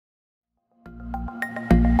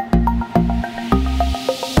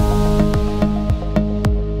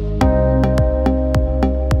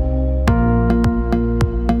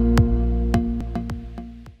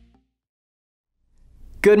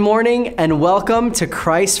Good morning and welcome to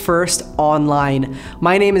Christ First Online.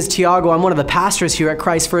 My name is Tiago. I'm one of the pastors here at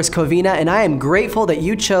Christ First Covina, and I am grateful that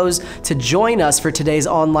you chose to join us for today's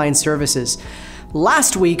online services.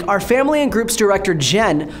 Last week, our family and groups director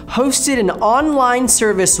Jen hosted an online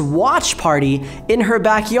service watch party in her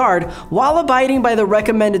backyard while abiding by the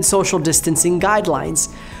recommended social distancing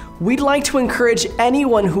guidelines. We'd like to encourage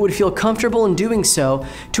anyone who would feel comfortable in doing so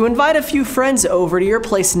to invite a few friends over to your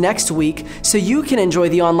place next week so you can enjoy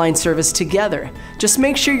the online service together. Just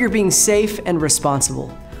make sure you're being safe and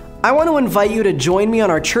responsible. I want to invite you to join me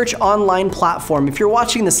on our church online platform if you're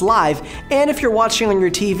watching this live and if you're watching on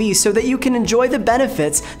your TV so that you can enjoy the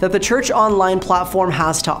benefits that the church online platform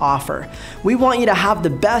has to offer. We want you to have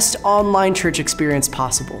the best online church experience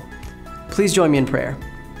possible. Please join me in prayer.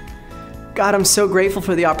 God, I'm so grateful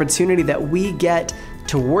for the opportunity that we get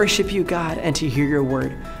to worship you, God, and to hear your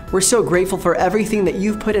word. We're so grateful for everything that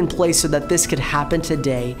you've put in place so that this could happen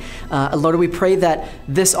today. Lord, we pray that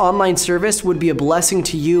this online service would be a blessing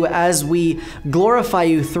to you as we glorify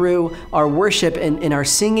you through our worship and our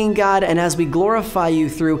singing, God, and as we glorify you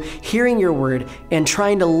through hearing your word and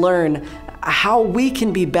trying to learn how we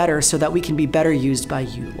can be better so that we can be better used by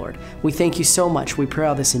you, Lord. We thank you so much. We pray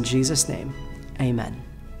all this in Jesus' name. Amen.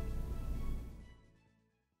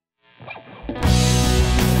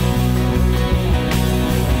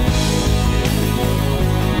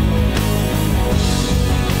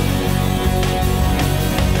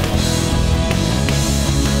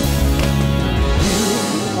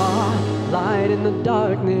 In the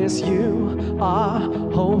darkness, you are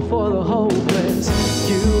hope for the hopeless.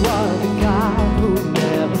 You are the God who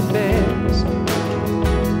never fails.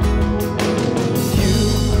 You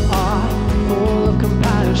are full of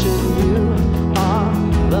compassion. You are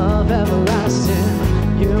love everlasting.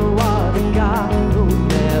 You are the God who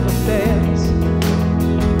never fails.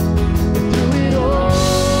 And through it all,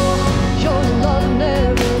 your love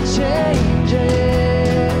never changes.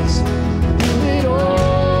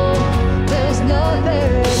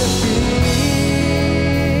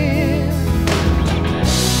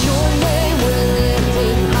 Your name we're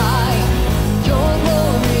lifted high.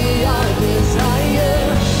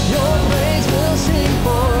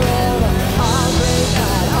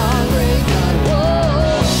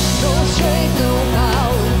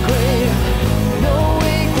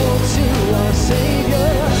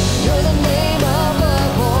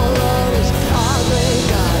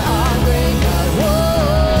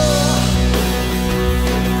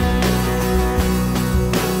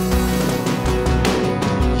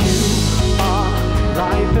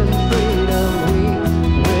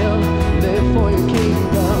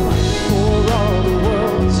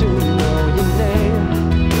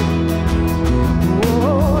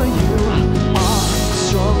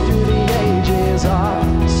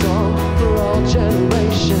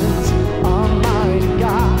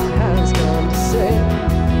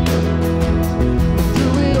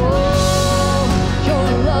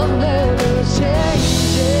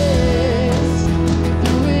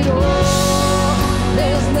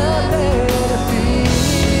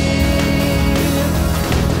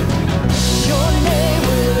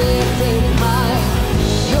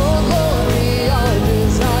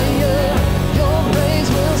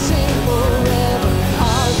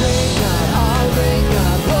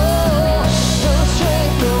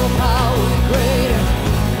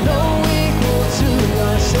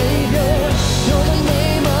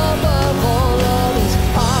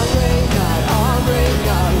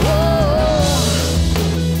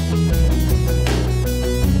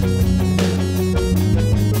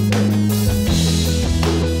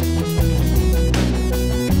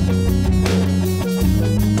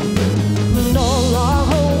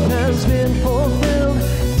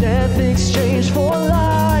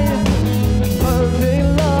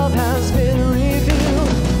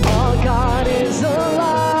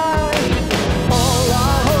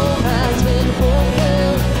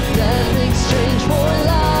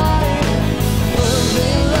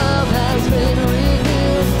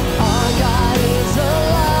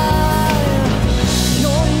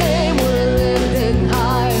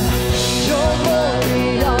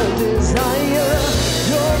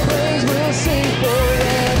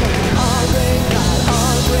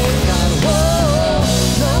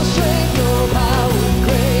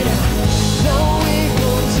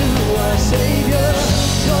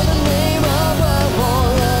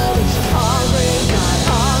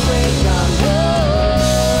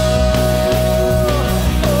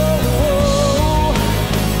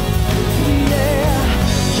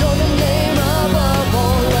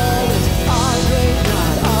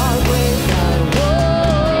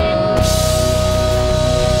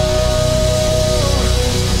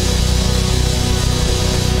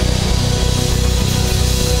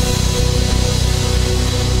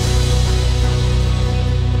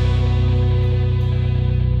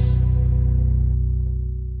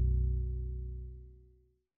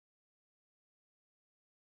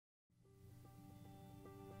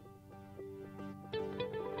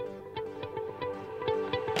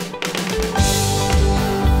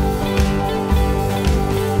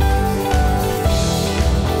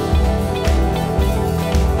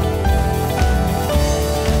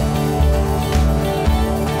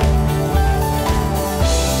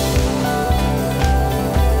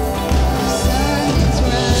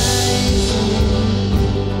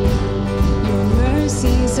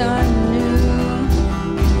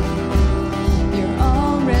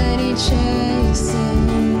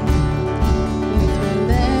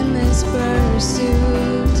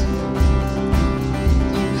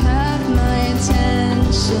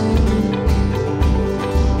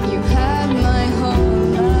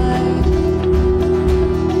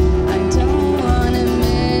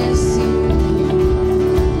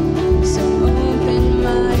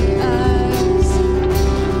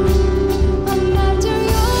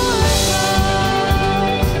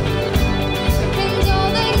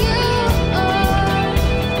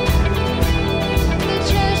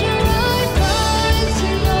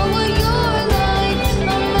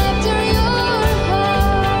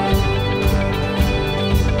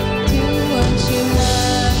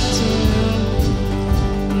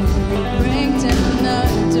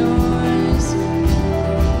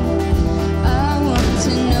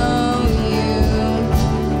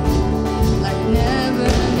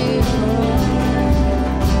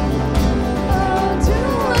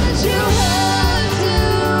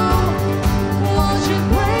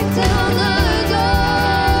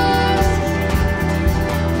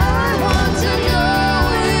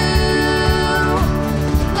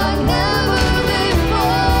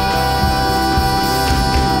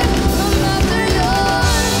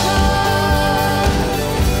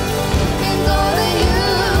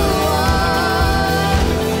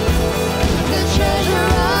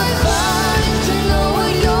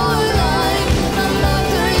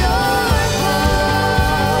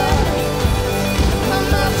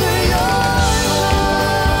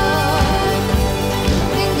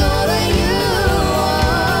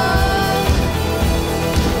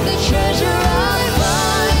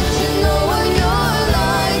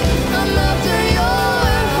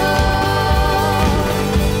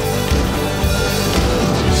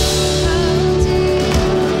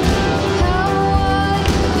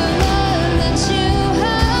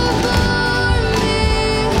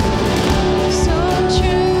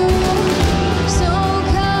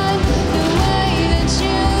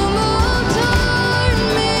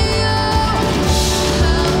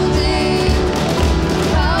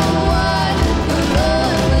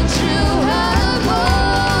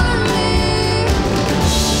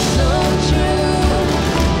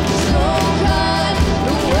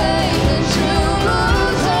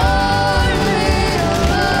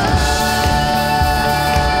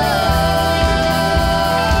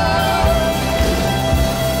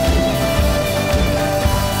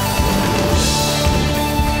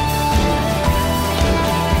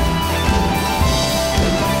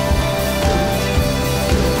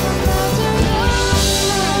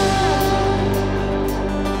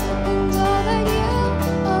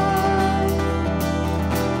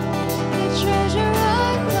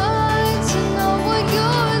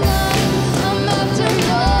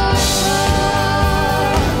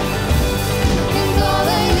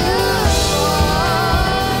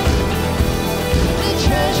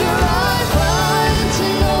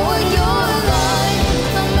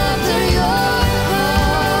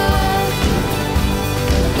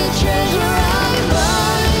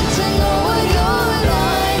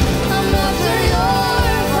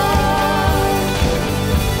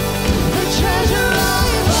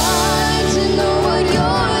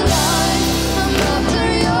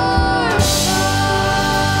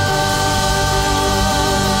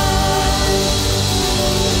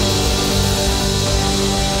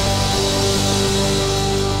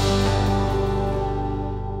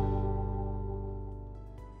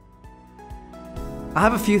 I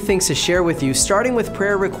have a few things to share with you, starting with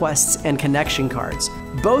prayer requests and connection cards.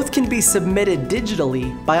 Both can be submitted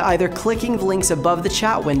digitally by either clicking the links above the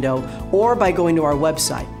chat window or by going to our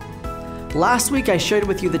website. Last week, I shared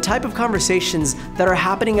with you the type of conversations that are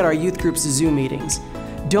happening at our youth group's Zoom meetings.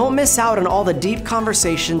 Don't miss out on all the deep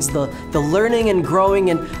conversations, the learning and growing,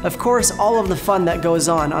 and of course, all of the fun that goes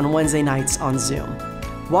on Wednesday nights on Zoom.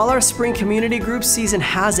 While our spring community group season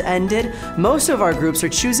has ended, most of our groups are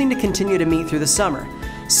choosing to continue to meet through the summer,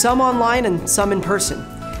 some online and some in person.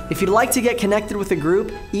 If you'd like to get connected with a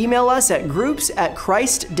group, email us at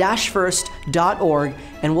groups@christ-first.org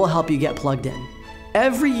and we'll help you get plugged in.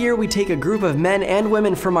 Every year we take a group of men and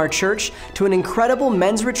women from our church to an incredible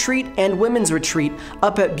men's retreat and women's retreat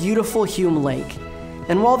up at beautiful Hume Lake.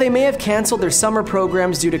 And while they may have canceled their summer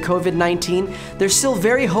programs due to COVID-19, they're still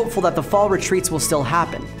very hopeful that the fall retreats will still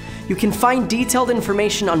happen. You can find detailed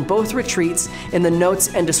information on both retreats in the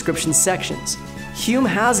notes and description sections. Hume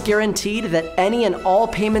has guaranteed that any and all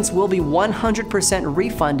payments will be 100%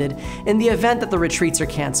 refunded in the event that the retreats are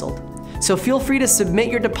canceled. So feel free to submit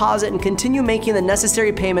your deposit and continue making the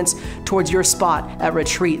necessary payments towards your spot at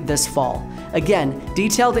retreat this fall. Again,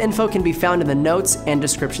 detailed info can be found in the notes and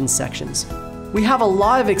description sections. We have a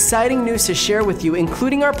lot of exciting news to share with you,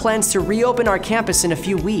 including our plans to reopen our campus in a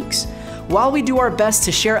few weeks. While we do our best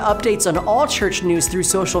to share updates on all church news through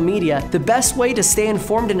social media, the best way to stay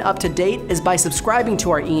informed and up to date is by subscribing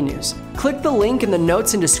to our e-news. Click the link in the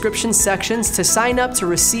notes and description sections to sign up to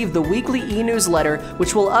receive the weekly e-newsletter,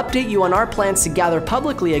 which will update you on our plans to gather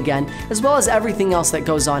publicly again, as well as everything else that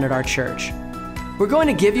goes on at our church. We're going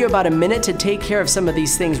to give you about a minute to take care of some of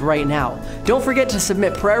these things right now. Don't forget to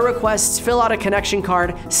submit prayer requests, fill out a connection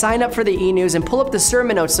card, sign up for the e-news, and pull up the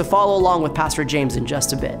sermon notes to follow along with Pastor James in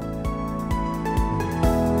just a bit.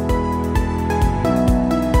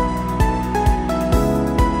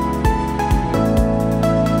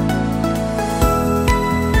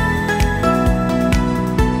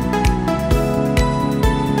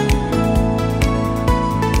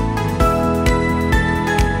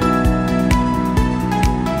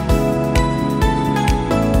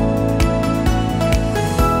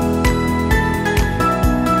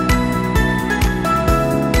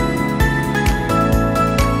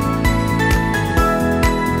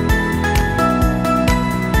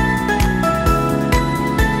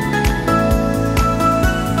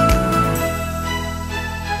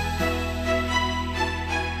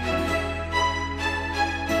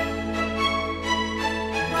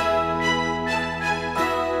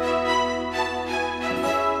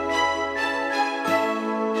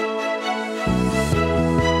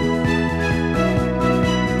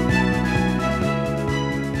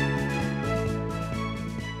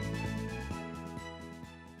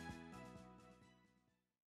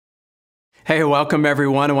 Hey, welcome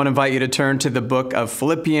everyone. I want to invite you to turn to the book of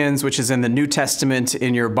Philippians, which is in the New Testament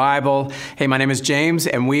in your Bible. Hey, my name is James,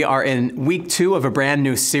 and we are in week 2 of a brand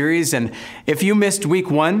new series. And if you missed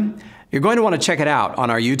week 1, you're going to want to check it out on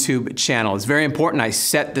our YouTube channel. It's very important. I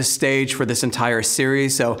set the stage for this entire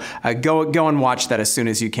series, so go and watch that as soon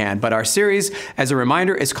as you can. But our series, as a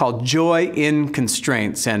reminder, is called Joy in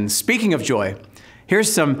Constraints. And speaking of joy,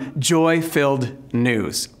 here's some joy-filled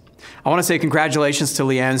news. I want to say congratulations to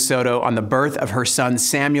Leanne Soto on the birth of her son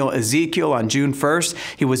Samuel Ezekiel on June 1st.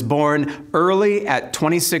 He was born early at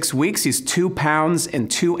 26 weeks. He's 2 pounds and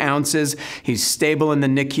 2 ounces. He's stable in the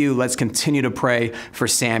NICU. Let's continue to pray for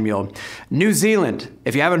Samuel. New Zealand,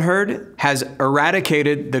 if you haven't heard, has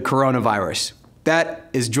eradicated the coronavirus. That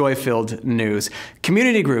is joy-filled news.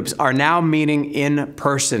 Community groups are now meeting in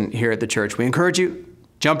person here at the church. We encourage you,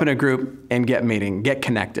 jump in a group and get meeting, get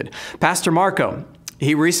connected. Pastor Marco,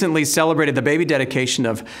 he recently celebrated the baby dedication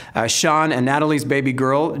of Sean and Natalie's baby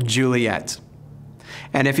girl, Juliet.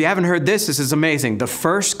 And if you haven't heard this, this is amazing. The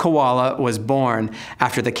first koala was born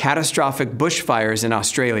after the catastrophic bushfires in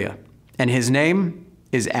Australia, and his name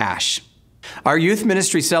is Ash. Our youth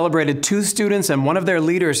ministry celebrated 2 students and one of their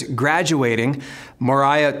leaders graduating,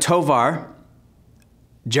 Moriah Tovar,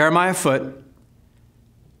 Jeremiah Foote,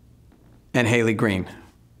 and Haley Green.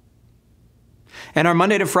 And our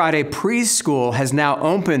Monday to Friday preschool has now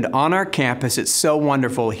opened on our campus. It's so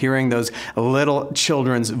wonderful hearing those little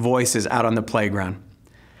children's voices out on the playground.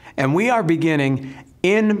 And we are beginning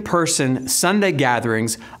in-person Sunday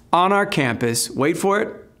gatherings on our campus, wait for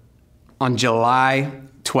it, on July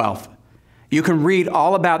 12th. You can read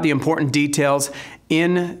all about the important details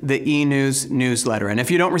in the e-news newsletter. And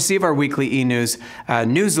if you don't receive our weekly e-news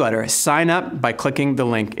newsletter, sign up by clicking the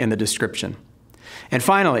link in the description. And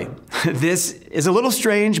finally, this is a little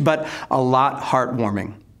strange, but a lot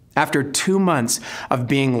heartwarming. After 2 months of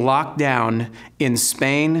being locked down in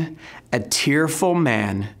Spain, a tearful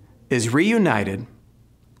man is reunited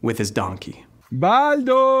with his donkey.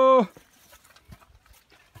 Baldo!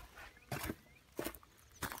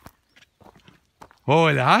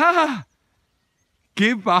 Hola!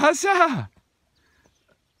 ¿Qué pasa?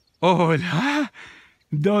 Hola,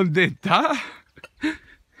 ¿dónde está?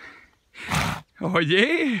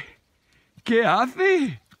 Oye, ¿qué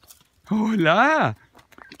hace? Hola,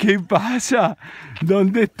 ¿qué pasa?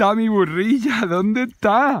 ¿Dónde está mi burrilla? ¿Dónde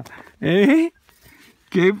está?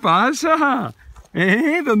 ¿Qué pasa?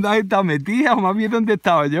 ¿Dónde has estado metida? O más bien, ¿dónde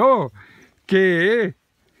estaba yo? ¿Qué?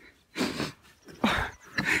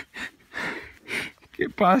 ¿Qué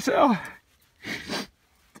pasa?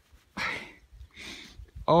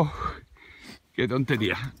 Oh, qué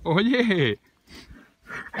tontería. Oye,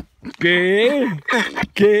 ¿qué?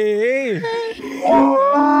 ¿Qué?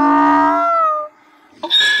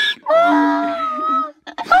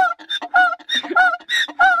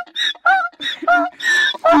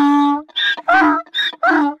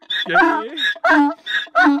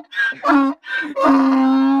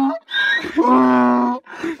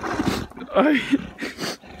 Ay,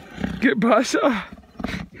 ¿qué pasa?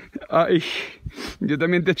 Ay, yo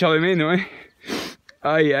también te he echado de menos, ¿eh?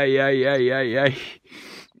 Ay, ay, ay, ay, ay, ay.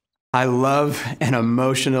 I love an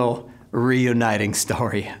emotional reuniting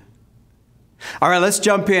story. All right, let's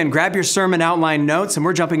jump in. Grab your sermon outline notes, and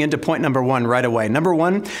we're jumping into point number 1 right away. Number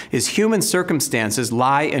 1 is human circumstances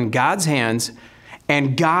lie in God's hands,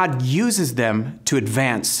 and God uses them to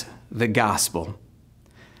advance the gospel.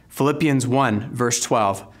 Philippians 1, verse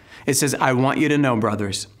 12. It says, I want you to know,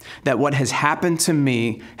 brothers, that what has happened to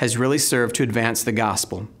me has really served to advance the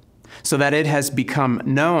gospel, so that it has become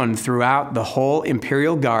known throughout the whole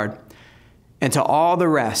imperial guard and to all the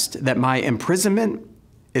rest that my imprisonment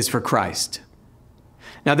is for Christ.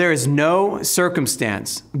 Now, there is no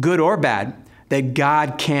circumstance, good or bad, that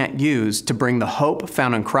God can't use to bring the hope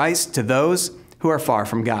found in Christ to those who are far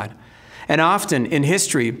from God. And often in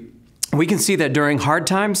history, we can see that during hard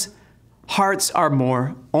times, hearts are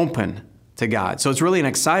more open to God. So it's really an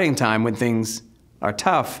exciting time when things are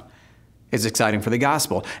tough. It's exciting for the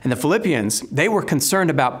gospel. And the Philippians, they were concerned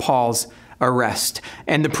about Paul's arrest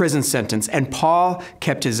and the prison sentence. And Paul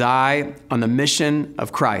kept his eye on the mission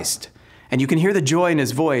of Christ. And you can hear the joy in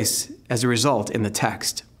his voice as a result in the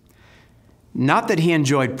text. Not that he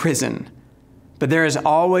enjoyed prison, but there is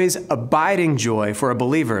always abiding joy for a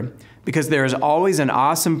believer because there is always an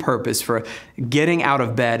awesome purpose for getting out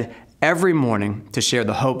of bed every morning to share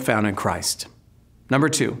the hope found in Christ. Number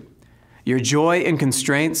 2, your joy in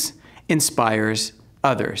constraints inspires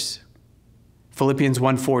others. Philippians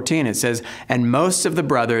 1:14, it says, and most of the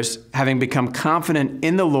brothers, having become confident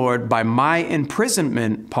in the Lord by my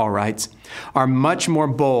imprisonment, Paul writes, are much more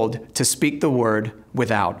bold to speak the word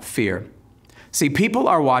without fear. See, people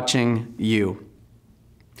are watching you.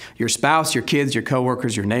 Your spouse, your kids, your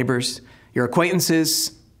coworkers, your neighbors, your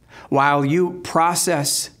acquaintances. While you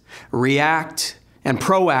process, react, and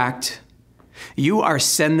proact, you are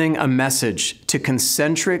sending a message to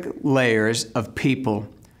concentric layers of people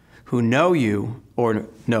who know you or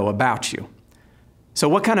know about you. So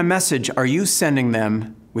what kind of message are you sending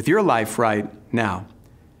them with your life right now?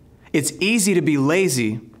 It's easy to be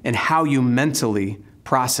lazy in how you mentally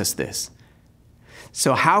process this.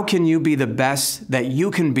 So how can you be the best that you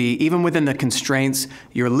can be even within the constraints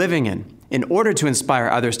you're living in order to inspire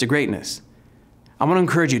others to greatness? I want to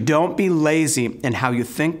encourage you, don't be lazy in how you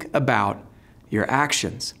think about your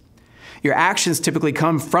actions. Your actions typically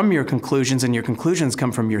come from your conclusions, and your conclusions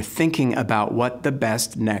come from your thinking about what the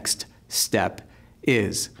best next step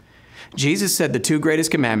is. Jesus said the 2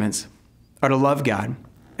 greatest commandments are to love God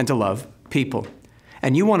and to love people.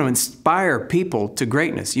 And you want to inspire people to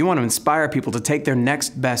greatness. You want to inspire people to take their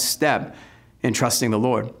next best step in trusting the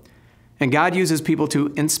Lord. And God uses people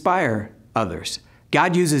to inspire others.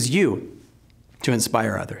 God uses you to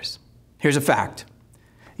inspire others. Here's a fact.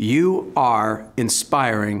 You are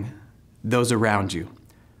inspiring those around you.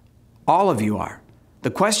 All of you are.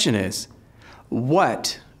 The question is,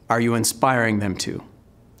 what are you inspiring them to?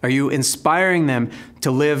 Are you inspiring them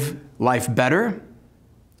to live life better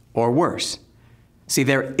or worse? See,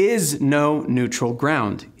 there is no neutral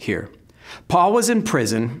ground here. Paul was in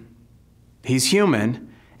prison. He's human.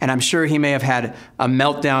 And I'm sure he may have had a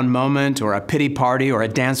meltdown moment or a pity party or a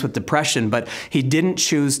dance with depression, but he didn't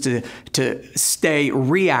choose to stay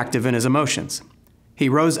reactive in his emotions. He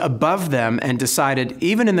rose above them and decided,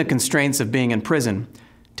 even in the constraints of being in prison,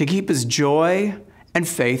 to keep his joy and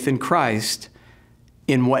faith in Christ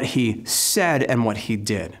in what he said and what he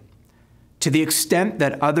did. to the extent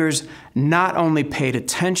that others not only paid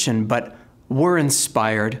attention, but were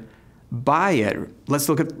inspired by it. Let's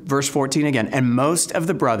look at verse 14 again. And most of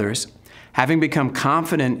the brothers, having become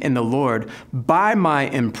confident in the Lord by my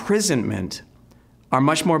imprisonment, are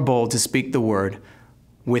much more bold to speak the word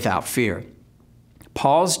without fear.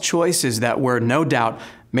 Paul's choices that were no doubt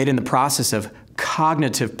made in the process of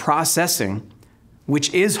cognitive processing,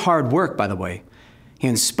 which is hard work, by the way. He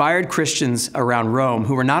inspired Christians around Rome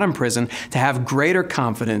who were not in prison to have greater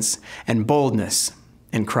confidence and boldness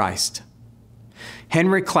in Christ.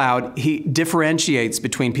 Henry Cloud, he differentiates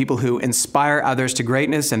between people who inspire others to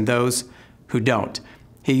greatness and those who don't.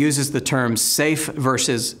 He uses the terms safe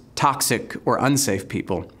versus toxic or unsafe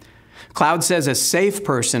people. Cloud says a safe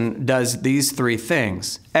person does these three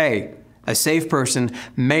things. A safe person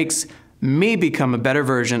makes me become a better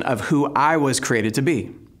version of who I was created to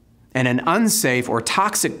be. And an unsafe or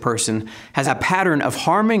toxic person has a pattern of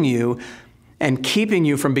harming you and keeping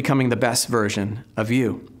you from becoming the best version of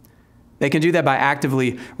you. They can do that by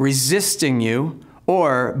actively resisting you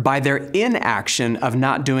or by their inaction of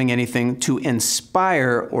not doing anything to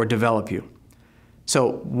inspire or develop you.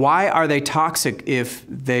 So why are they toxic if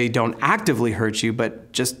they don't actively hurt you,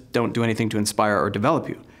 but just don't do anything to inspire or develop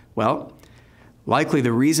you? Well, likely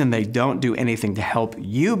the reason they don't do anything to help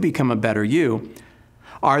you become a better you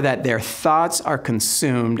are that their thoughts are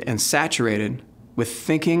consumed and saturated with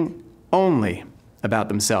thinking only about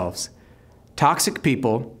themselves. Toxic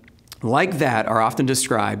people like that are often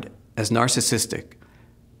described as narcissistic,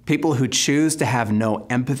 people who choose to have no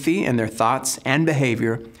empathy in their thoughts and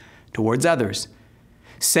behavior towards others.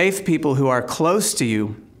 Safe people who are close to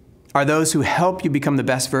you are those who help you become the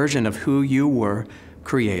best version of who you were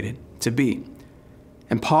created to be.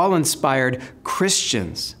 And Paul inspired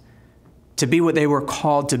Christians to be what they were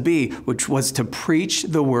called to be, which was to preach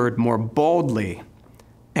the word more boldly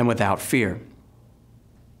and without fear.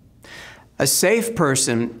 A safe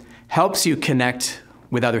person helps you connect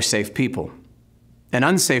with other safe people. An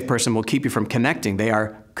unsafe person will keep you from connecting. They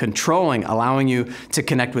are controlling. Allowing you to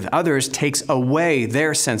connect with others takes away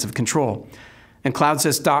their sense of control. And Cloud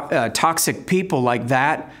says toxic people like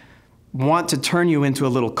that want to turn you into a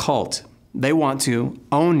little cult. They want to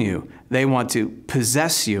own you. They want to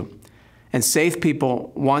possess you. And safe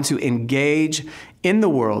people want to engage in the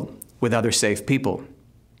world with other safe people.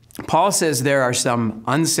 Paul says there are some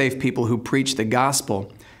unsafe people who preach the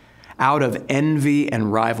gospel out of envy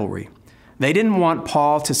and rivalry. They didn't want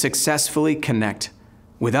Paul to successfully connect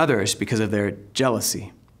with others because of their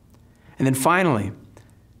jealousy. And then finally,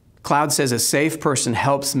 Cloud says a safe person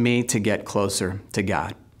helps me to get closer to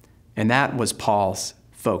God. And that was Paul's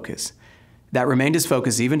focus. That remained his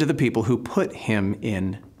focus even to the people who put him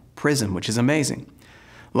in prison, which is amazing.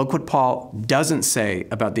 Look what Paul doesn't say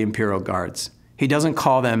about the imperial guards. He doesn't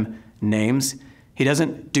call them names. He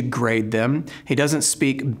doesn't degrade them. He doesn't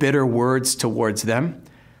speak bitter words towards them.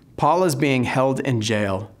 Paul is being held in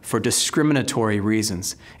jail for discriminatory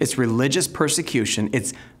reasons. It's religious persecution.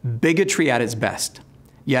 It's bigotry at its best.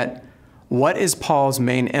 Yet, what is Paul's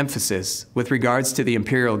main emphasis with regards to the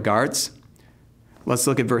imperial guards? Let's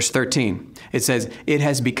look at verse 13. It says, "It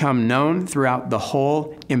has become known throughout the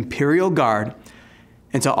whole imperial guard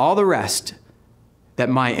and to all the rest that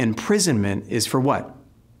my imprisonment is for what?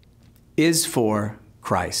 Is for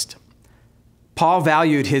Christ." Paul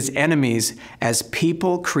valued his enemies as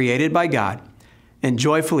people created by God and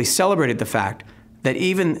joyfully celebrated the fact that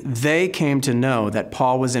even they came to know that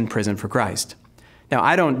Paul was in prison for Christ. Now,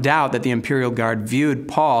 I don't doubt that the imperial guard viewed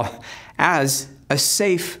Paul as a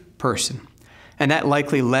safe person. And that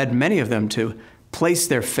likely led many of them to place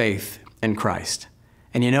their faith in Christ.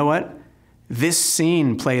 And you know what? This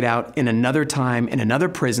scene played out in another time, in another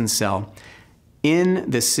prison cell in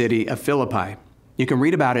the city of Philippi. You can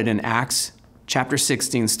read about it in Acts chapter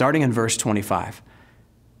 16, starting in verse 25.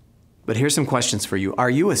 But here's some questions for you. Are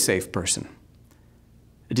you a safe person?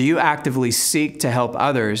 Do you actively seek to help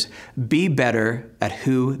others be better at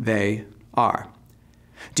who they are?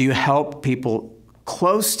 Do you help people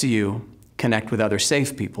close to you connect with other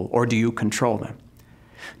safe people, or do you control them?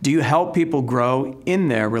 Do you help people grow in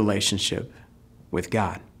their relationship with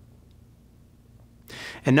God?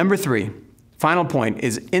 And number 3, final point,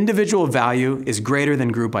 is individual value is greater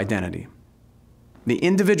than group identity. The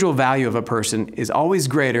individual value of a person is always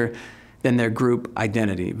greater than their group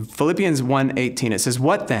identity. Philippians 1:18, it says,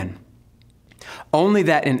 "What then? Only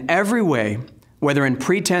that in every way, whether in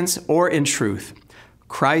pretense or in truth,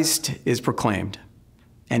 Christ is proclaimed.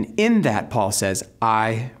 And in that," Paul says,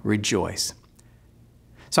 "I rejoice."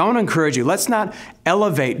 So I want to encourage you, let's not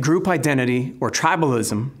elevate group identity or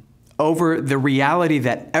tribalism over the reality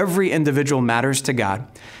that every individual matters to God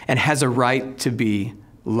and has a right to be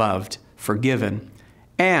loved, forgiven,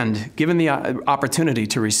 and given the opportunity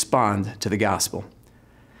to respond to the gospel.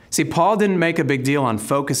 See, Paul didn't make a big deal on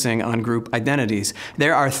focusing on group identities.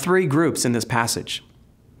 There are 3 groups in this passage.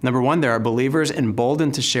 Number 1, there are believers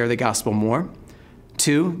emboldened to share the gospel more.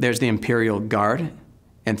 2, there's the imperial guard.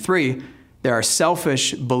 And 3, there are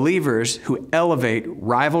selfish believers who elevate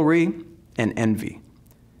rivalry and envy.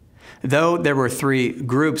 Though there were 3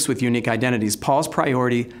 groups with unique identities, Paul's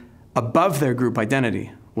priority above their group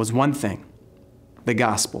identity was one thing: the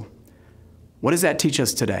gospel. What does that teach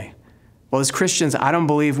us today? Well, as Christians, I don't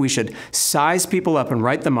believe we should size people up and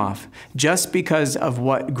write them off just because of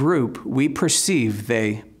what group we perceive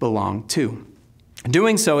they belong to.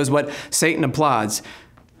 Doing so is what Satan applauds.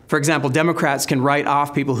 For example, Democrats can write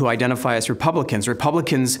off people who identify as Republicans.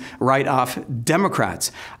 Republicans write off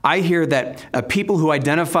Democrats. I hear that people who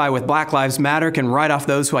identify with Black Lives Matter can write off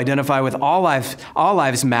those who identify with All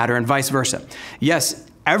Lives Matter, and vice versa. Yes,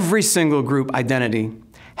 every single group identity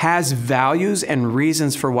has values and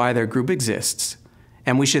reasons for why their group exists,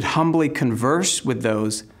 and we should humbly converse with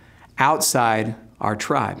those outside our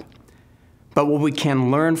tribe. But what we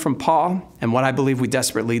can learn from Paul, and what I believe we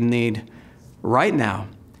desperately need right now,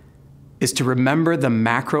 is to remember the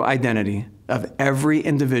macro identity of every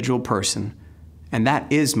individual person, and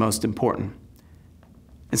that is most important.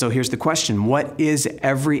 And so here's the question: what is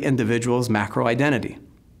every individual's macro identity?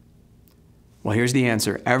 Well, here's the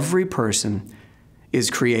answer. Every person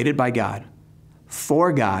is created by God,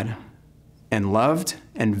 for God, and loved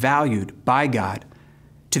and valued by God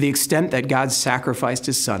to the extent that God sacrificed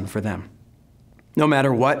His Son for them. No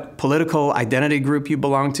matter what political identity group you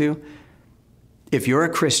belong to, if you're a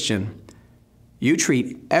Christian, you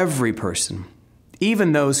treat every person,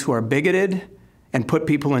 even those who are bigoted and put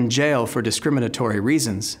people in jail for discriminatory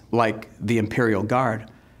reasons, like the Imperial Guard,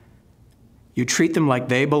 you treat them like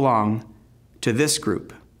they belong to this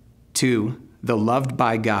group, to the loved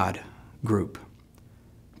by God group.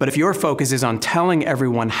 But if your focus is on telling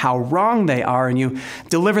everyone how wrong they are, and you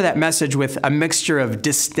deliver that message with a mixture of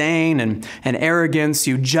disdain and arrogance,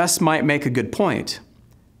 you just might make a good point,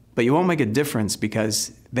 but you won't make a difference,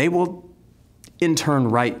 because they will in turn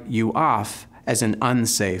write you off as an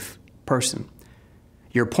unsafe person.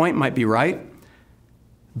 Your point might be right,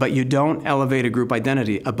 but you don't elevate a group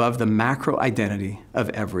identity above the macro identity of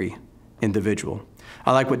every individual.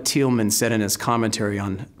 I like what Thielman said in his commentary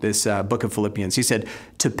on this book of Philippians. He said,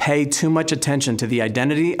 to pay too much attention to the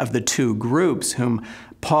identity of the 2 groups whom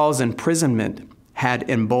Paul's imprisonment had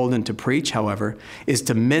emboldened to preach, however, is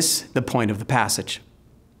to miss the point of the passage.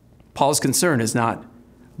 Paul's concern is not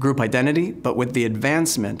group identity, but with the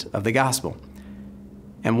advancement of the gospel.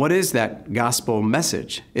 And what is that gospel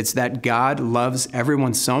message? It's that God loves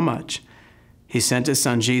everyone so much, He sent His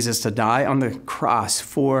Son Jesus to die on the cross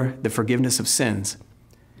for the forgiveness of sins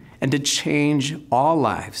and to change all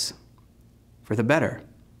lives for the better.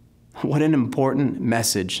 What an important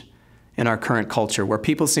message in our current culture, where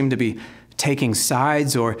people seem to be taking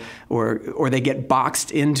sides or they get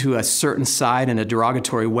boxed into a certain side in a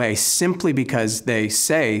derogatory way simply because they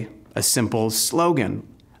say a simple slogan: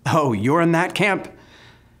 oh, you're in that camp.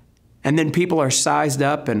 And then people are sized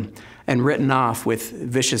up and written off with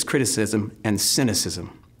vicious criticism and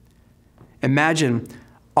cynicism. Imagine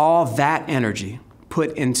all that energy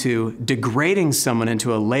put into degrading someone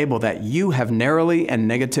into a label that you have narrowly and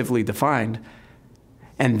negatively defined.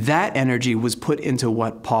 And that energy was put into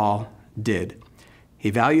what Paul did. He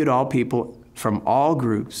valued all people from all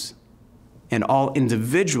groups and all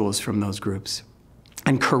individuals from those groups,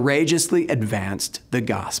 and courageously advanced the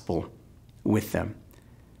gospel with them.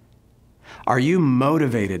 Are you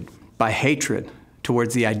motivated by hatred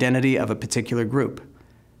towards the identity of a particular group?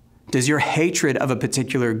 Does your hatred of a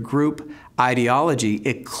particular group ideology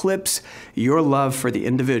eclipse your love for the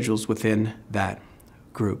individuals within that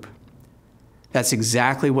group? That's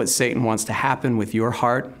exactly what Satan wants to happen with your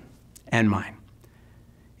heart and mine.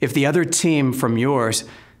 If the other team from yours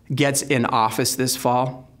gets in office this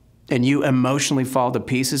fall, and you emotionally fall to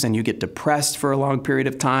pieces and you get depressed for a long period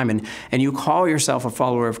of time, and you call yourself a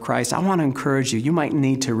follower of Christ, I want to encourage you, you might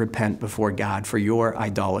need to repent before God for your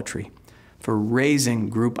idolatry, for raising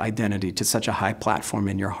group identity to such a high platform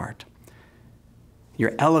in your heart.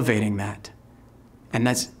 You're elevating that, and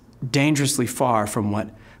that's dangerously far from what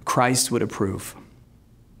Christ would approve.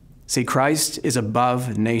 See, Christ is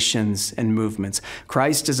above nations and movements.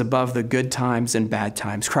 Christ is above the good times and bad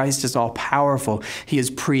times. Christ is all-powerful. He is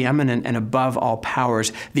preeminent and above all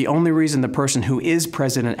powers. The only reason the person who is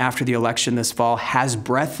president after the election this fall has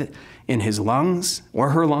breath in his lungs or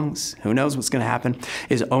her lungs, who knows what's going to happen,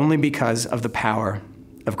 is only because of the power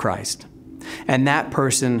of Christ. And that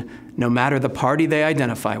person, no matter the party they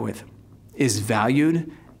identify with, is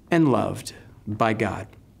valued and loved by God.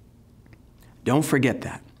 Don't forget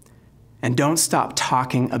that. And don't stop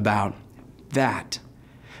talking about that.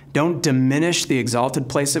 Don't diminish the exalted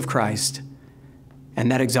place of Christ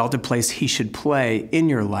and that exalted place he should play in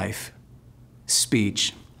your life,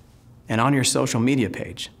 speech, and on your social media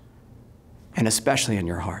page, and especially in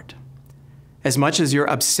your heart. As much as you're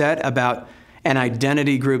upset about an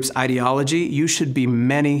identity group's ideology, you should be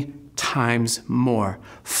many times more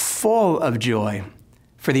full of joy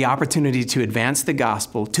for the opportunity to advance the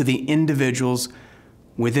gospel to the individuals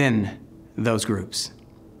within those groups,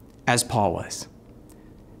 as Paul was.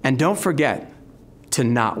 And don't forget to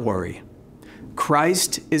not worry.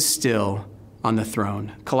 Christ is still on the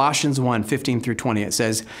throne. Colossians 1, 15 through 20, it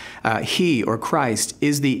says, he, or Christ,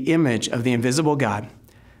 is the image of the invisible God,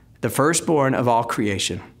 the firstborn of all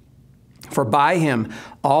creation. For by him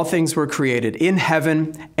all things were created in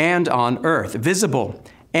heaven and on earth, visible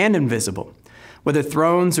and invisible, whether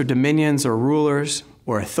thrones or dominions or rulers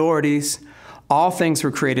or authorities, all things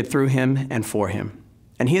were created through him and for him.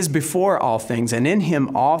 And he is before all things, and in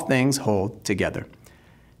him all things hold together.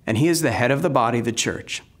 And he is the head of the body, the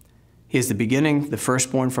church. He is the beginning, the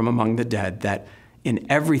firstborn from among the dead, that in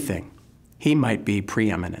everything he might be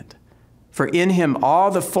preeminent. For in him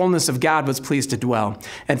all the fullness of God was pleased to dwell,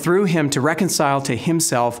 and through him to reconcile to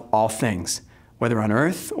himself all things, whether on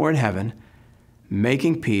earth or in heaven,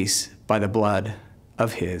 making peace by the blood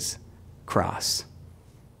of his cross.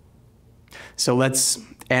 So let's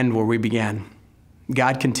end where we began.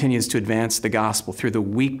 God continues to advance the gospel through the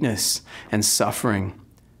weakness and suffering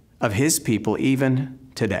of his people even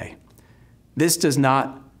today. This does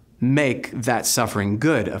not make that suffering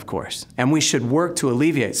good, of course, and we should work to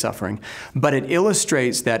alleviate suffering, but it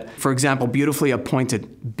illustrates that, for example, beautifully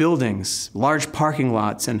appointed buildings, large parking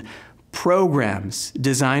lots, and programs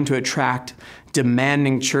designed to attract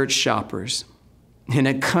demanding church shoppers in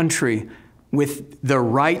a country with the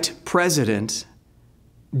right president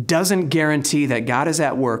doesn't guarantee that God is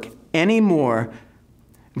at work any more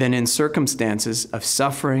than in circumstances of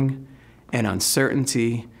suffering and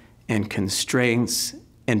uncertainty and constraints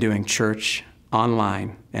and doing church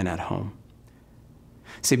online and at home.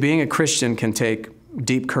 See, being a Christian can take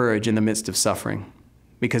deep courage in the midst of suffering,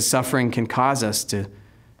 because suffering can cause us to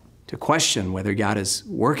question whether God is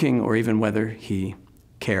working or even whether he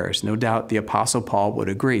cares. No doubt the Apostle Paul would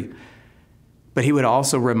agree. But he would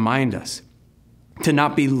also remind us to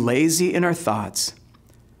not be lazy in our thoughts,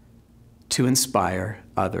 to inspire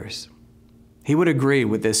others. He would agree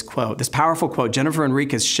with this quote, this powerful quote. Jennifer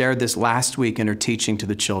Enriquez shared this last week in her teaching to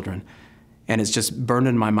the children, and it's just burned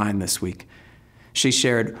in my mind this week. She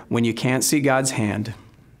shared, when you can't see God's hand,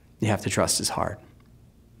 you have to trust his heart.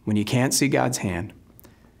 When you can't see God's hand,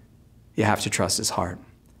 you have to trust his heart.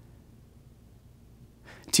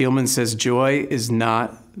 Thielman says, joy is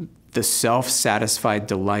not the self-satisfied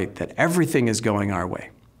delight that everything is going our way,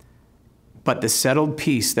 but the settled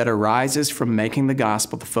peace that arises from making the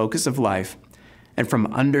gospel the focus of life and from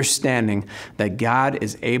understanding that God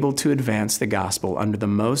is able to advance the gospel under the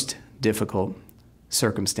most difficult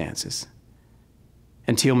circumstances.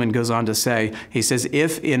 And Thielman goes on to say, he says,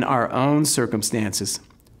 if in our own circumstances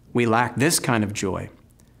we lack this kind of joy,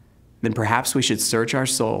 then perhaps we should search our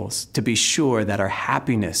souls to be sure that our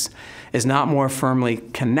happiness is not more firmly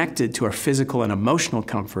connected to our physical and emotional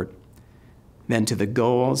comfort than to the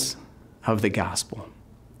goals of the gospel.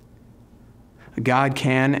 God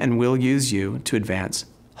can and will use you to advance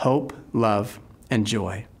hope, love, and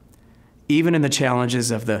joy, even in the challenges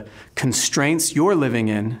of the constraints you're living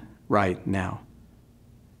in right now.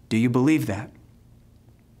 Do you believe that?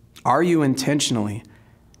 Are you intentionally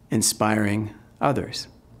inspiring others?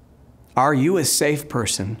 Are you a safe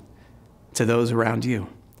person to those around you?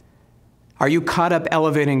 Are you caught up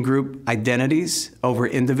elevating group identities over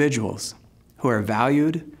individuals who are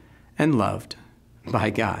valued and loved by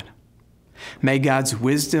God? May God's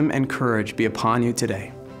wisdom and courage be upon you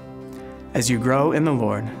today as you grow in the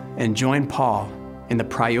Lord and join Paul in the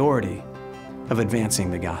priority of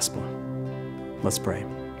advancing the gospel. Let's pray.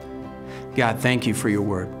 God, thank you for your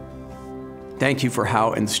word. Thank you for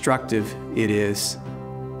how instructive it is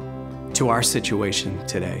to our situation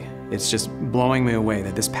today. It's just blowing me away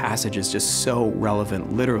that this passage is just so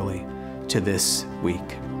relevant, literally, to this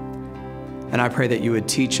week. And I pray that you would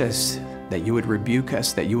teach us, that you would rebuke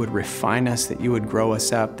us, that you would refine us, that you would grow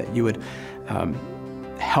us up, that you would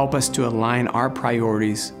help us to align our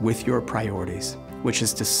priorities with your priorities, which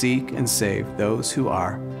is to seek and save those who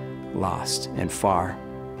are lost and far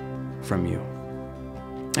from you.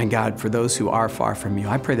 And God, for those who are far from you,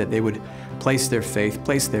 I pray that they would place their faith,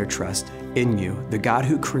 place their trust in you, the God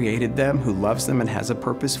who created them, who loves them and has a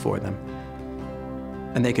purpose for them.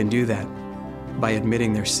 And they can do that by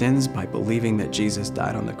admitting their sins, by believing that Jesus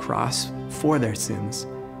died on the cross for their sins,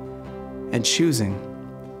 and choosing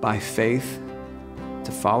by faith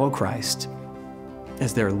to follow Christ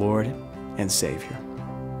as their Lord and Savior.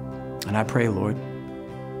 And I pray, Lord,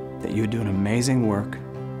 that you would do an amazing work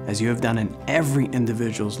as you have done in every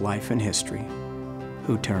individual's life and history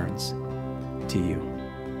who turns to you.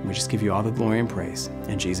 We just give you all the glory and praise.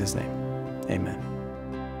 In Jesus' name, amen.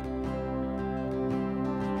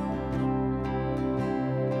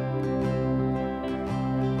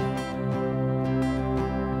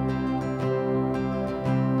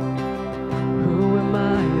 Who am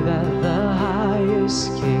I that the highest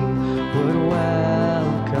King would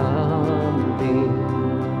welcome me?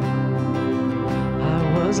 I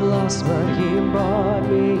was lost, but he brought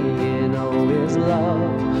me in. Oh, his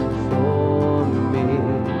love for me.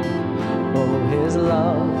 Oh, his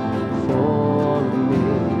love for me.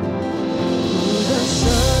 Who the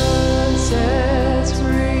sun sets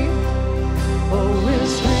free, oh,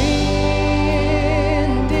 is free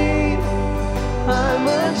indeed. I'm a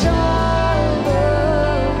child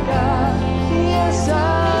of God, yes I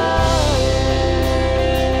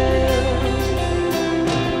am.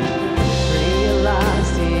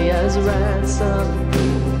 Realized he has ransomed me,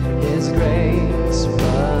 his grace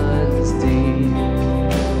runs deep.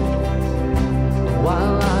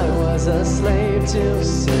 While I was a slave to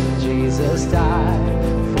sin, Jesus died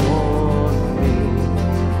for me.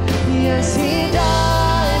 Yes, he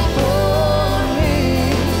died for me.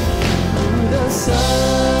 Who the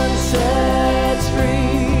Son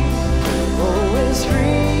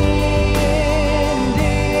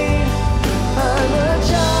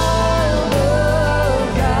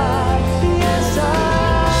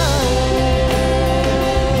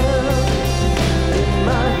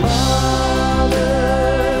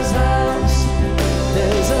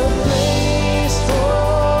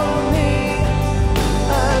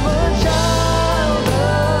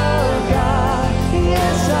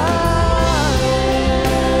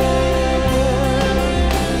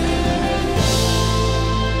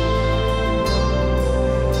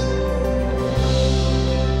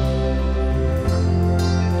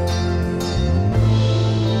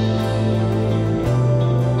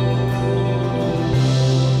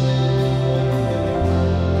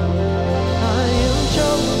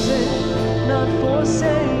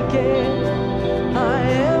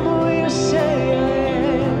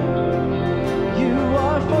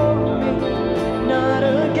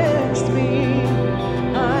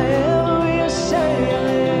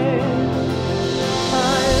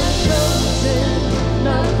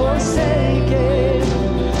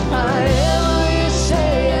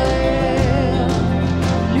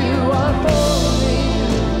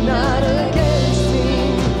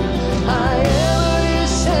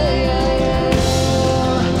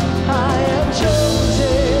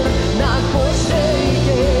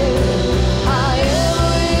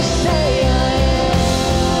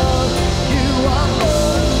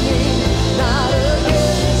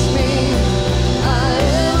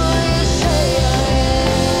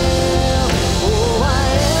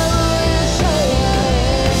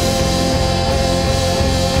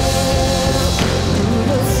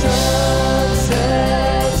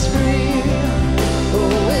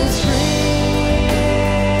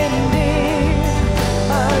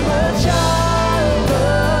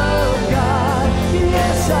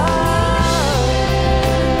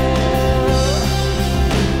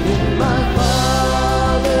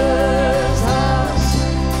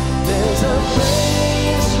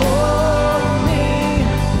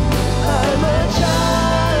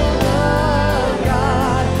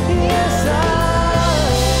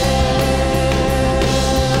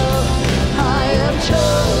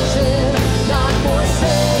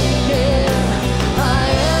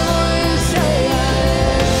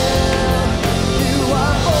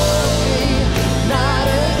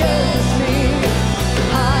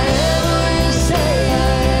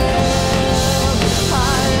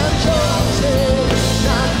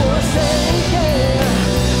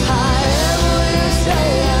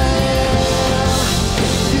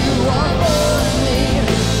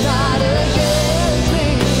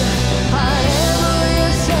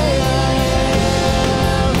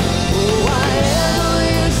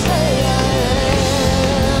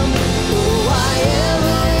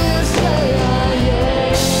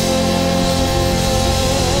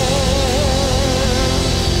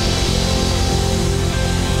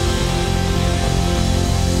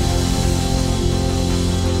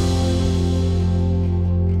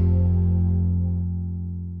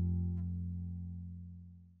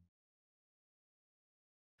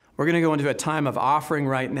We're going to go into a time of offering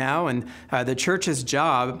right now, and the church's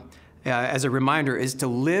job, as a reminder, is to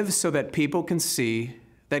live so that people can see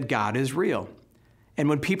that God is real. And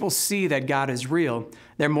when people see that God is real,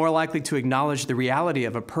 they're more likely to acknowledge the reality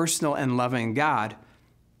of a personal and loving God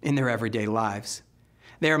in their everyday lives.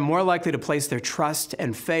 They are more likely to place their trust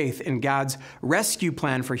and faith in God's rescue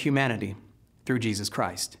plan for humanity through Jesus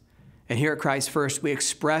Christ. And here at Christ First, we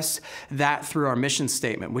express that through our mission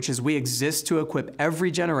statement, which is we exist to equip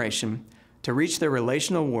every generation to reach their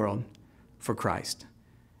relational world for Christ.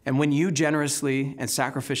 And when you generously and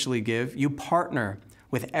sacrificially give, you partner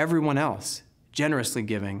with everyone else generously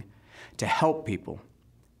giving to help people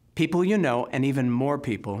you know, and even more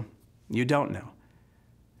people you don't know.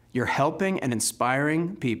 You're helping and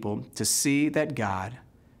inspiring people to see that God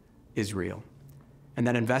is real. And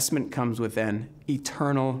that investment comes with an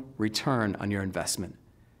eternal return on your investment.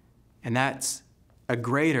 And that's a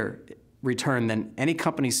greater return than any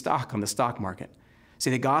company's stock on the stock market. See,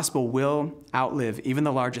 the gospel will outlive even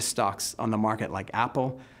the largest stocks on the market like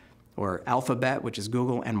Apple or Alphabet, which is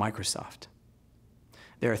Google, and Microsoft.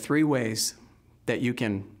 There are 3 ways that you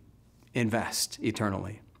can invest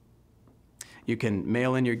eternally. You can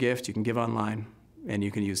mail in your gift, you can give online, and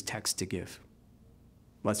you can use text to give.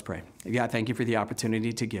 Let's pray. God, thank you for the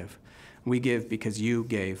opportunity to give. We give because you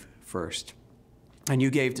gave first. And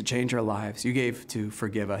you gave to change our lives. You gave to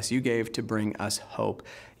forgive us. You gave to bring us hope.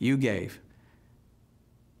 You gave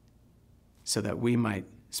so that we might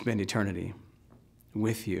spend eternity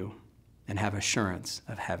with you and have assurance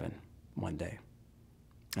of heaven one day.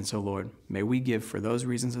 And so, Lord, may we give for those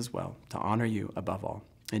reasons as well, to honor you above all.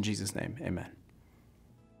 In Jesus' name, amen.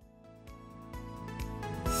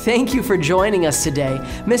 Thank you for joining us today.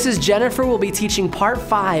 Mrs. Jennifer will be teaching part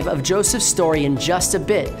 5 of Joseph's story in just a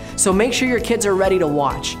bit, so make sure your kids are ready to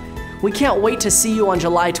watch. We can't wait to see you on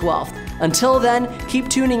July 12th. Until then, keep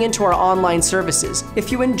tuning into our online services.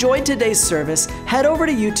 If you enjoyed today's service, head over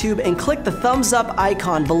to YouTube and click the thumbs up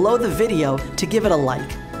icon below the video to give it a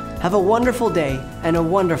like. Have a wonderful day and a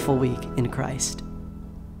wonderful week in Christ.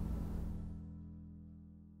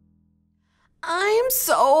 I'm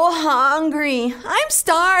so hungry. I'm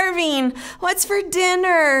starving. What's for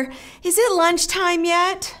dinner? Is it lunchtime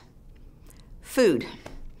yet? Food.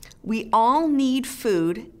 We all need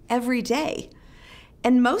food every day.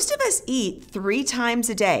 And most of us eat 3 times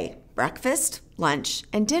a day: breakfast, lunch,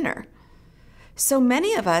 and dinner. So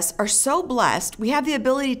many of us are so blessed we have the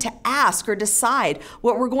ability to ask or decide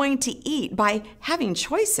what we're going to eat by having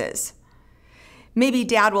choices. Maybe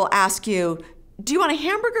Dad will ask you, do you want a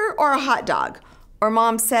hamburger or a hot dog? Or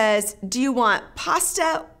Mom says, do you want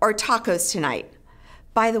pasta or tacos tonight?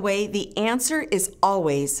 By the way, the answer is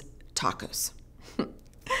always tacos.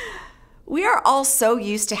 We are all so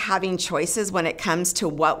used to having choices when it comes to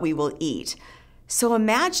what we will eat. So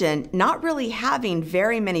imagine not really having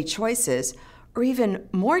very many choices, or even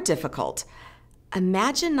more difficult,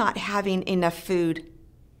 imagine not having enough food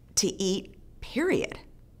to eat, period.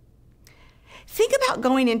 Think about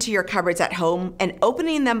going into your cupboards at home and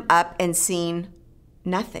opening them up and seeing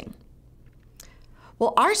nothing.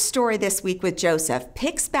 Well, our story this week with Joseph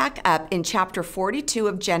picks back up in chapter 42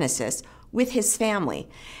 of Genesis with his family,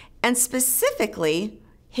 and specifically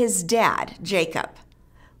his dad, Jacob.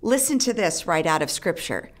 Listen to this right out of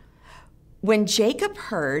Scripture. When Jacob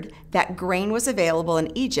heard that grain was available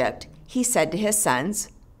in Egypt, he said to his sons,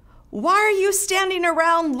 "Why are you standing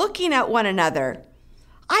around looking at one another?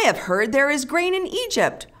 I have heard there is grain in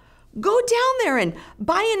Egypt. Go down there and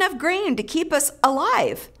buy enough grain to keep us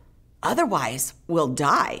alive. Otherwise, we'll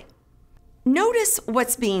die." Notice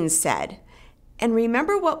what's being said, and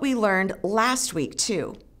remember what we learned last week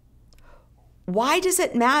too. Why does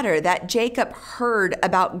it matter that Jacob heard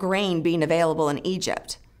about grain being available in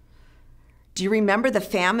Egypt? Do you remember the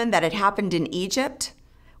famine that had happened in Egypt?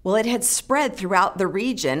 Well, it had spread throughout the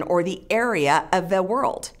region or the area of the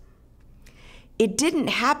world. It didn't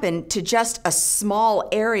happen to just a small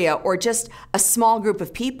area or just a small group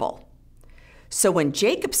of people. So when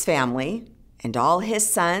Jacob's family and all his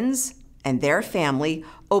sons and their family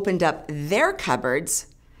opened up their cupboards,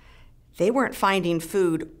 they weren't finding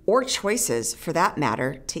food or choices, for that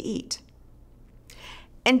matter, to eat.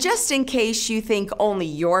 And just in case you think only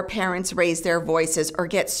your parents raise their voices or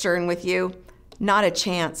get stern with you, not a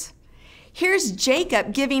chance. Here's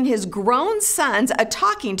Jacob giving his grown sons a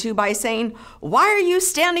talking to by saying, "Why are you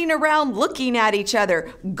standing around looking at each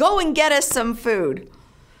other? Go and get us some food,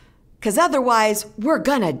 because otherwise we're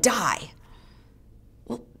gonna die."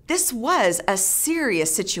 Well, this was a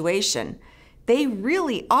serious situation. They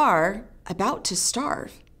really are about to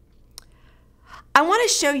starve. I want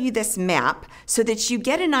to show you this map so that you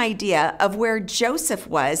get an idea of where Joseph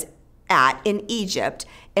was at in Egypt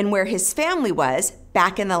and where his family was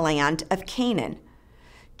back in the land of Canaan.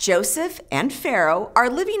 Joseph and Pharaoh are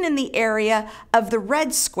living in the area of the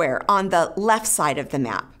red square on the left side of the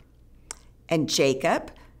map. And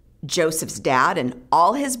Jacob, Joseph's dad, and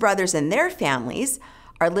all his brothers and their families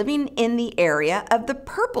are living in the area of the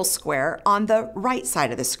purple square on the right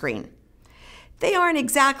side of the screen. They aren't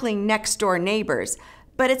exactly next-door neighbors,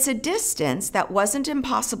 but it's a distance that wasn't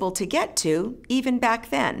impossible to get to even back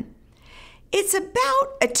then. It's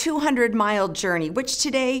about a 200-mile journey, which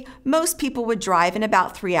today most people would drive in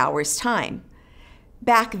about 3 hours' time.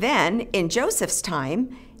 Back then, in Joseph's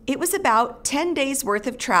time, it was about 10 days' worth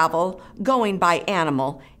of travel going by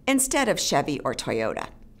animal instead of Chevy or Toyota.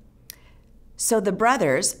 So the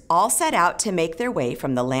brothers all set out to make their way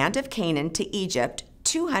from the land of Canaan to Egypt,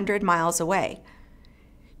 200 miles away.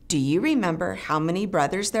 Do you remember how many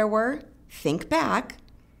brothers there were? Think back.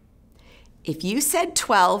 If you said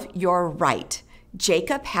 12, you're right.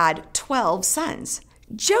 Jacob had 12 sons.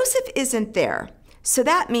 Joseph isn't there, so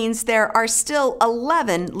that means there are still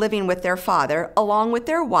 11 living with their father, along with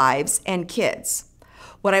their wives and kids.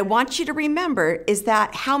 What I want you to remember is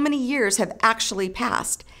that how many years have actually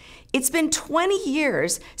passed. It's been 20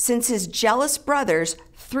 years since his jealous brothers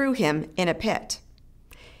threw him in a pit.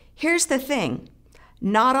 Here's the thing.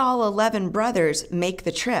 Not all 11 brothers make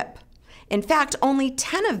the trip. In fact, only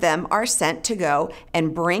 10 of them are sent to go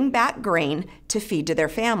and bring back grain to feed to their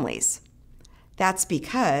families. That's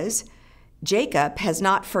because Jacob has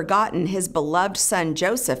not forgotten his beloved son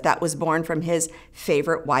Joseph that was born from his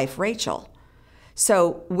favorite wife Rachel.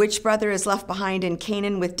 So which brother is left behind in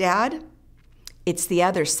Canaan with dad? It's the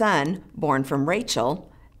other son born from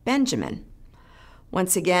Rachel, Benjamin.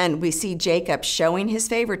 Once again, we see Jacob showing his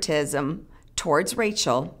favoritism towards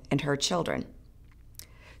Rachel and her children.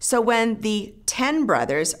 So when the 10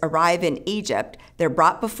 brothers arrive in Egypt, they're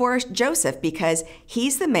brought before Joseph because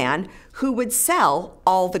he's the man who would sell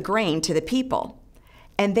all the grain to the people.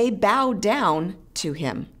 And they bow down to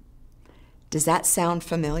him. Does that sound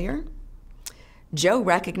familiar? Joe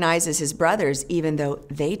recognizes his brothers even though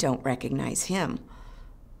they don't recognize him.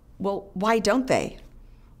 Well, why don't they?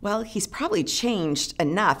 Well, he's probably changed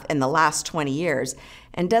enough in the last 20 years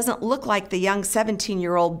and doesn't look like the young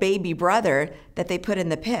 17-year-old baby brother that they put in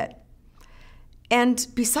the pit. And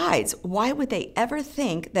besides, why would they ever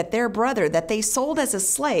think that their brother that they sold as a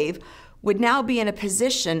slave would now be in a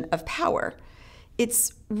position of power?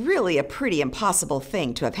 It's really a pretty impossible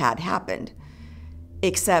thing to have had happened.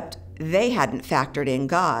 Except they hadn't factored in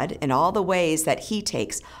God and all the ways that He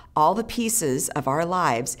takes all the pieces of our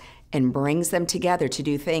lives and brings them together to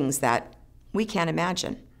do things that we can't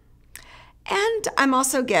imagine. And I'm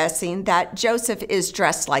also guessing that Joseph is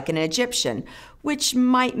dressed like an Egyptian, which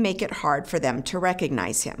might make it hard for them to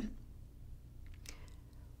recognize him.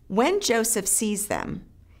 When Joseph sees them,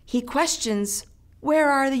 he questions, "Where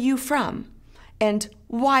are you from? And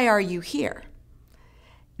why are you here?"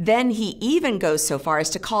 Then he even goes so far as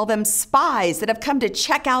to call them spies that have come to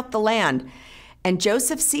check out the land. And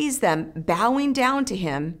Joseph sees them bowing down to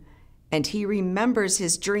him, and he remembers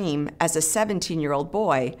his dream as a 17-year-old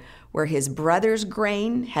boy where his brother's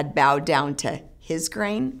grain had bowed down to his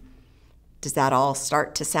grain. Does that all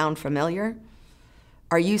start to sound familiar?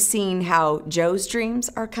 Are you seeing how Joe's dreams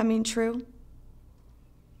are coming true?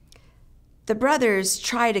 The brothers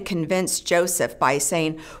try to convince Joseph by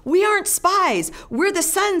saying, "We aren't spies. We're the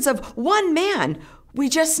sons of one man. We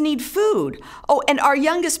just need food. Oh, and our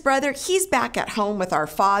youngest brother, he's back at home with our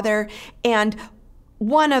father, and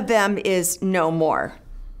one of them is no more."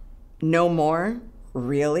 No more?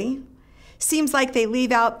 Really? Seems like they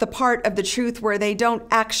leave out the part of the truth where they don't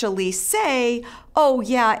actually say, "Oh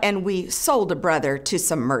yeah, and we sold a brother to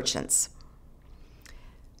some merchants."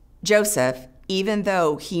 Joseph, even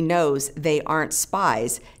though he knows they aren't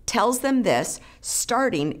spies, tells them this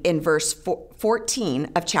starting in verse 14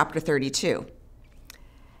 of chapter 32.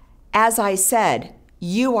 "As I said,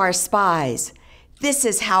 you are spies. This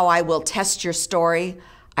is how I will test your story.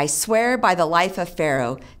 I swear by the life of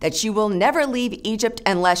Pharaoh that you will never leave Egypt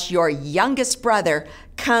unless your youngest brother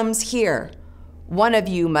comes here. One of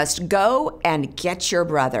you must go and get your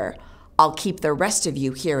brother. I'll keep the rest of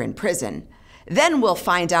you here in prison. Then we'll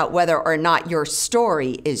find out whether or not your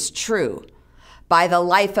story is true. By the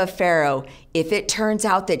life of Pharaoh, if it turns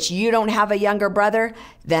out that you don't have a younger brother,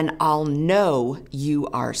 then I'll know you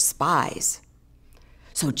are spies."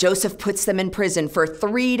 So Joseph puts them in prison for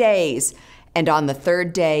 3 days. And on the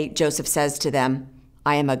 3rd day, Joseph says to them,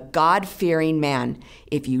 "I am a God-fearing man.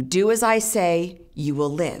 If you do as I say, you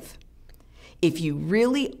will live. If you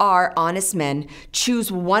really are honest men,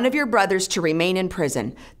 choose one of your brothers to remain in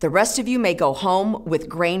prison. The rest of you may go home with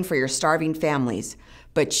grain for your starving families.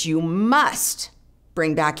 But you must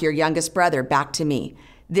bring back your youngest brother back to me.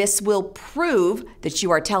 This will prove that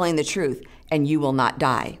you are telling the truth, and you will not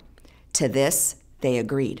die." To this, they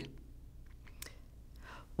agreed.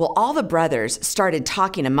 Well, all the brothers started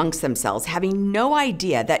talking amongst themselves, having no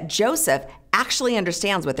idea that Joseph actually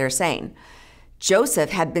understands what they're saying. Joseph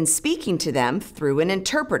had been speaking to them through an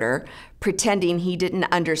interpreter, pretending he didn't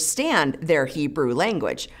understand their Hebrew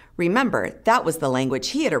language. Remember, that was the language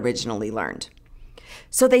he had originally learned.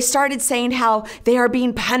 So they started saying how they are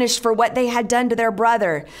being punished for what they had done to their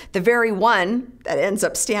brother, the very one that ends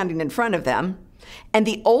up standing in front of them. And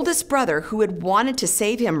the oldest brother, who had wanted to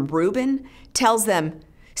save him, Reuben, tells them,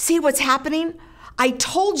 "See what's happening? I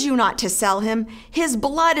told you not to sell him. His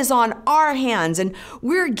blood is on our hands, and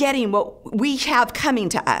we're getting what we have coming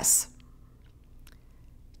to us."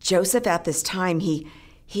 Joseph, at this time,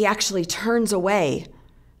 he actually turns away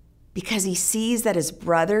because he sees that his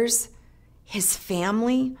brothers, his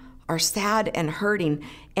family, are sad and hurting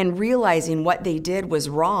and realizing what they did was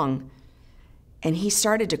wrong. And he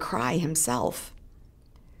started to cry himself.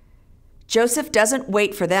 Joseph doesn't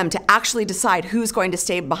wait for them to actually decide who's going to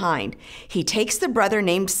stay behind. He takes the brother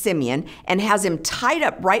named Simeon and has him tied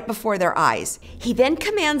up right before their eyes. He then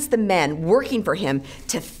commands the men working for him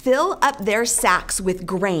to fill up their sacks with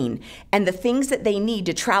grain and the things that they need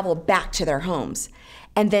to travel back to their homes.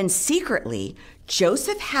 And then secretly,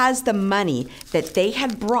 Joseph has the money that they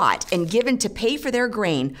had brought and given to pay for their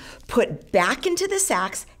grain put back into the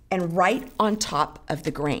sacks and right on top of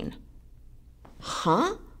the grain.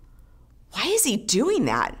 Huh? Why is he doing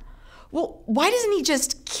that? Well, why doesn't he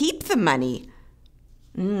just keep the money?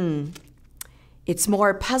 It's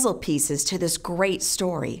more puzzle pieces to this great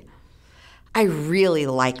story. I really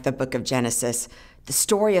like the book of Genesis. The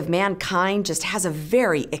story of mankind just has a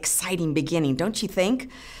very exciting beginning, don't you think?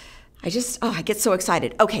 I get so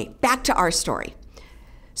excited. Okay, back to our story.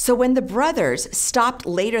 So when the brothers stopped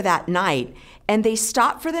later that night, and they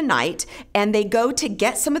stop for the night, and they go to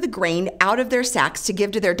get some of the grain out of their sacks to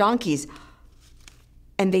give to their donkeys,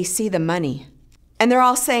 and they see the money. And they're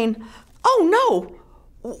all saying, "Oh no,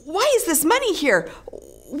 why is this money here?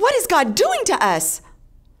 What is God doing to us?"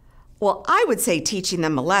 Well, I would say teaching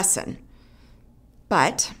them a lesson.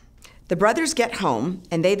 But the brothers get home,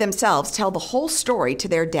 and they themselves tell the whole story to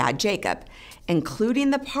their dad, Jacob,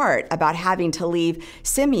 including the part about having to leave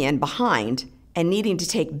Simeon behind and needing to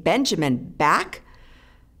take Benjamin back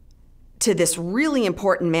to this really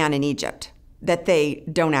important man in Egypt that they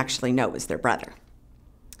don't actually know is their brother.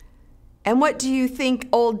 And what do you think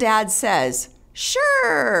old dad says?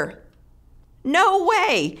 "Sure. No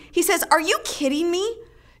way." He says, "Are you kidding me?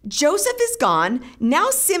 Joseph is gone. Now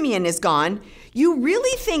Simeon is gone. You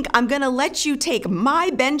really think I'm going to let you take my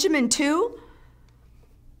Benjamin too?"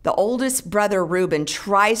 The oldest brother, Reuben,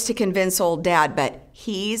 tries to convince old dad, but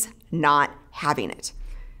he's not having it.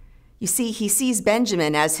 You see, he sees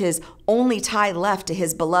Benjamin as his only tie left to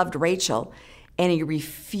his beloved Rachel, and he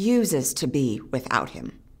refuses to be without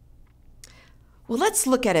him. Well, let's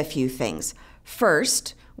look at a few things.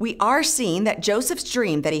 First, we are seeing that Joseph's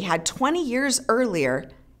dream that he had 20 years earlier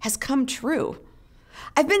has come true.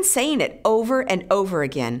 I've been saying it over and over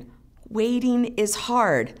again. Waiting is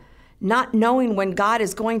hard. Not knowing when God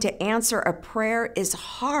is going to answer a prayer is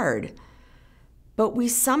hard. But we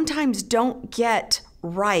sometimes don't get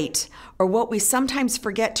right, or what we sometimes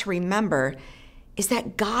forget to remember is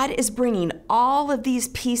that God is bringing all of these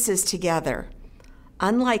pieces together.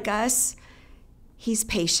 Unlike us, He's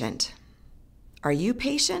patient. Are you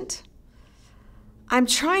patient? I'm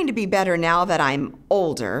trying to be better now that I'm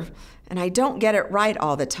older, and I don't get it right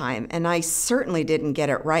all the time, and I certainly didn't get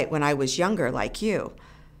it right when I was younger like you.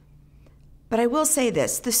 But I will say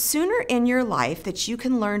this, the sooner in your life that you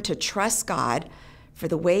can learn to trust God for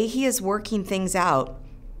the way He is working things out,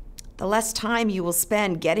 the less time you will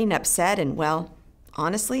spend getting upset and, well,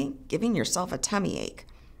 honestly, giving yourself a tummy ache.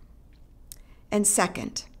 And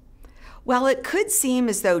second, while it could seem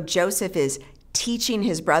as though Joseph is teaching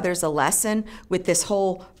his brothers a lesson with this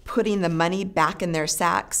whole putting the money back in their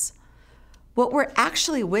sacks, what we're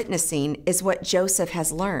actually witnessing is what Joseph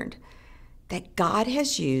has learned, that God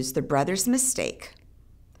has used the brothers' mistake.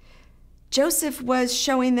 Joseph was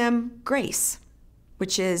showing them grace,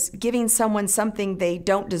 which is giving someone something they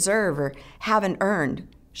don't deserve or haven't earned,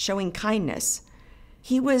 showing kindness.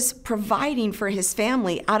 He was providing for his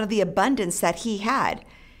family out of the abundance that he had.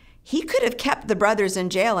 He could have kept the brothers in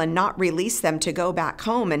jail and not released them to go back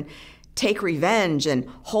home and take revenge and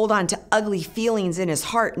hold on to ugly feelings in his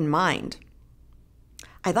heart and mind.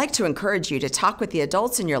 I'd like to encourage you to talk with the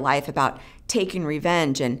adults in your life about taking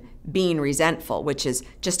revenge and being resentful, which is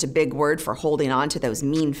just a big word for holding on to those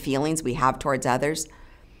mean feelings we have towards others.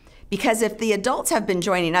 Because if the adults have been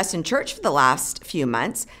joining us in church for the last few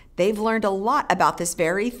months, they've learned a lot about this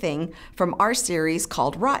very thing from our series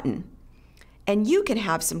called Rotten. And you can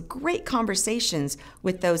have some great conversations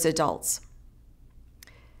with those adults.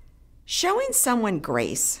 Showing someone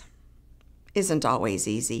grace isn't always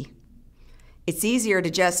easy. It's easier to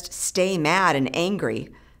just stay mad and angry,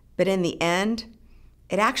 but in the end,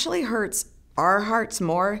 it actually hurts our hearts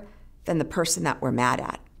more than the person that we're mad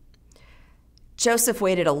at. Joseph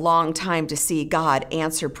waited a long time to see God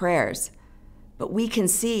answer prayers, but we can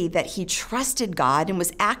see that he trusted God and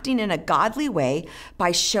was acting in a godly way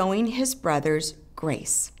by showing his brothers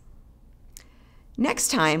grace. Next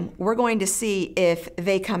time, we're going to see if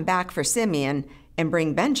they come back for Simeon and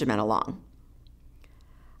bring Benjamin along.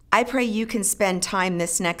 I pray you can spend time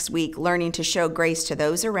this next week learning to show grace to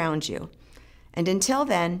those around you. And until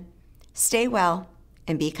then, stay well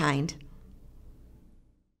and be kind.